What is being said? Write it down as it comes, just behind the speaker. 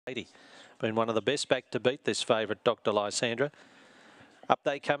80. Been one of the best back to beat this favourite, Dr. Lysandra. Up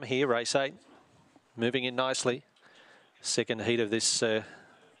they come here, race 8. Moving in nicely. Second heat of this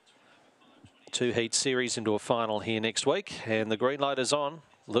two-heat series into a final here next week. And the green light is on.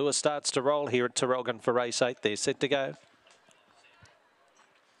 Lewis starts to roll here at Traralgon for race 8. They're set to go.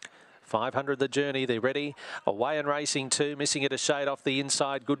 500 the journey, they're ready. Away and racing too, missing it a shade off the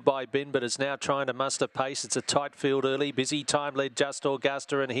inside. Goodbye Ben, but is now trying to muster pace. It's a tight field early. Busy Time led Just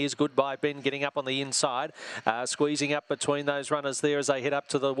Augusta, and here's Goodbye Ben getting up on the inside. Squeezing up between those runners there as they head up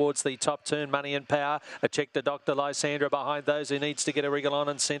towards the top turn. Money and Power. A check to Dr. Lysandra behind those who needs to get a wriggle on,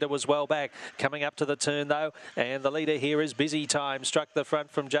 and centre was well back. Coming up to the turn though, and the leader here is Busy Time. Struck the front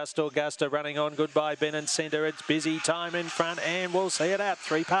from Just Augusta, running on Goodbye Ben and centre. It's Busy Time in front, and we'll see it out.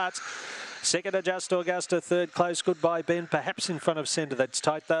 3 parts. Second to Just Augusta, third close Goodbye Ben, perhaps in front of centre. That's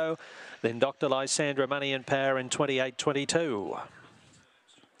tight though. Then Dr. Lysandra, Money and Power in 28.22.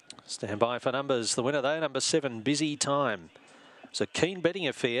 Stand by for numbers. The winner though, number 7, Busy Time. It's a keen betting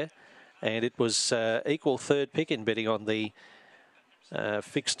affair, and it was equal third pick in betting on the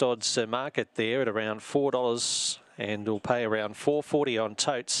fixed odds market there at around $4, and will pay around $4.40 on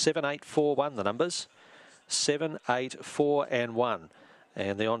totes. 7, 8, 4, 1 the numbers. 7, 8, 4 and 1.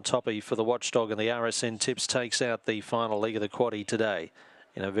 And the on toppy for the Watchdog and the RSN Tips takes out the final leg of the quaddie today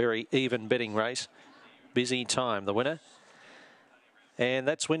in a very even betting race. Busy Time, the winner. And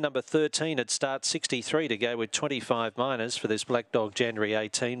that's win number 13 at start 63 to go with 25 minors for this Black Dog January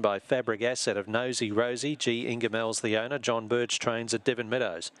 18 by Fabric Asset of Nosy Rosie. G. Ingemel's the owner. John Birch trains at Devon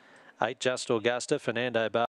Meadows. 8 Just Augusta, Fernando Bar.